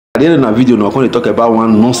the end of the video, now going to talk about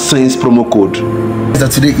one nonsense promo code.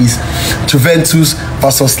 That today is Juventus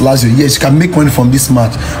versus Lazio. Yes, you can make money from this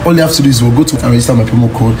match. All you have to do is go to and register my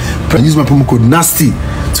promo code and use my promo code NASTY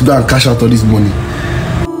to go and cash out all this money.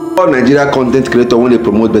 All Nigeria content creator when they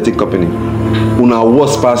promote betting company, una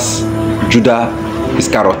worse pass Judah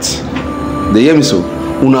Iscariot. They hear me so?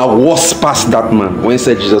 Una worse pass that man when he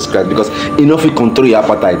said Jesus Christ, because he no fit control your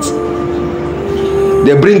appetite.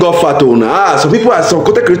 They bring up fat on. Some people are, some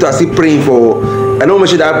content creators are still praying for, I don't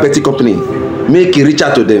mention that betting company, make it reach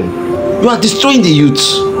out to them. You are destroying the youth.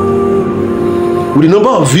 With the number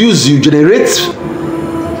of views you generate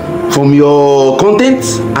from your content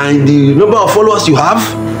and the number of followers you have,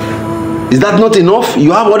 is that not enough?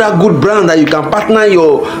 You have other good brand that you can partner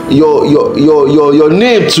your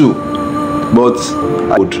name to. But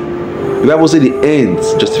the Bible say the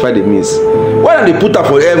ends justify the means. Why don't they put up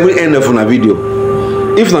for every end of a video?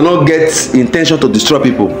 If they not get intention to destroy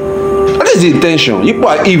people, what is the intention? People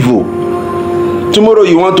are evil. Tomorrow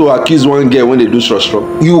you want to accuse one girl when they do structure.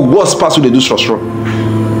 You worse pass when they do structure.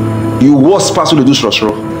 You worse pass when they do structure.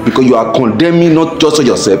 Because you are condemning not just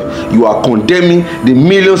yourself, you are condemning the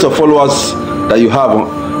millions of followers that you have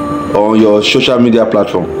on your social media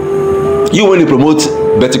platform. You when you promote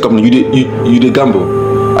betting company, you dey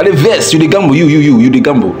gamble. At the verse, you dey gamble, you dey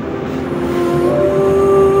gamble.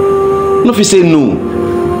 No, if you say no,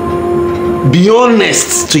 be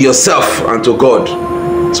honest to yourself and to God.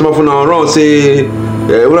 Some of you now around say,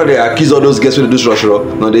 when they accuse all those guys when they do structure,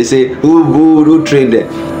 now they say, who trained them?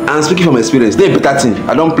 And speaking from experience, they better thing.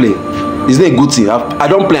 I don't play. It's not a good thing. I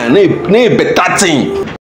don't play. It's not a better thing.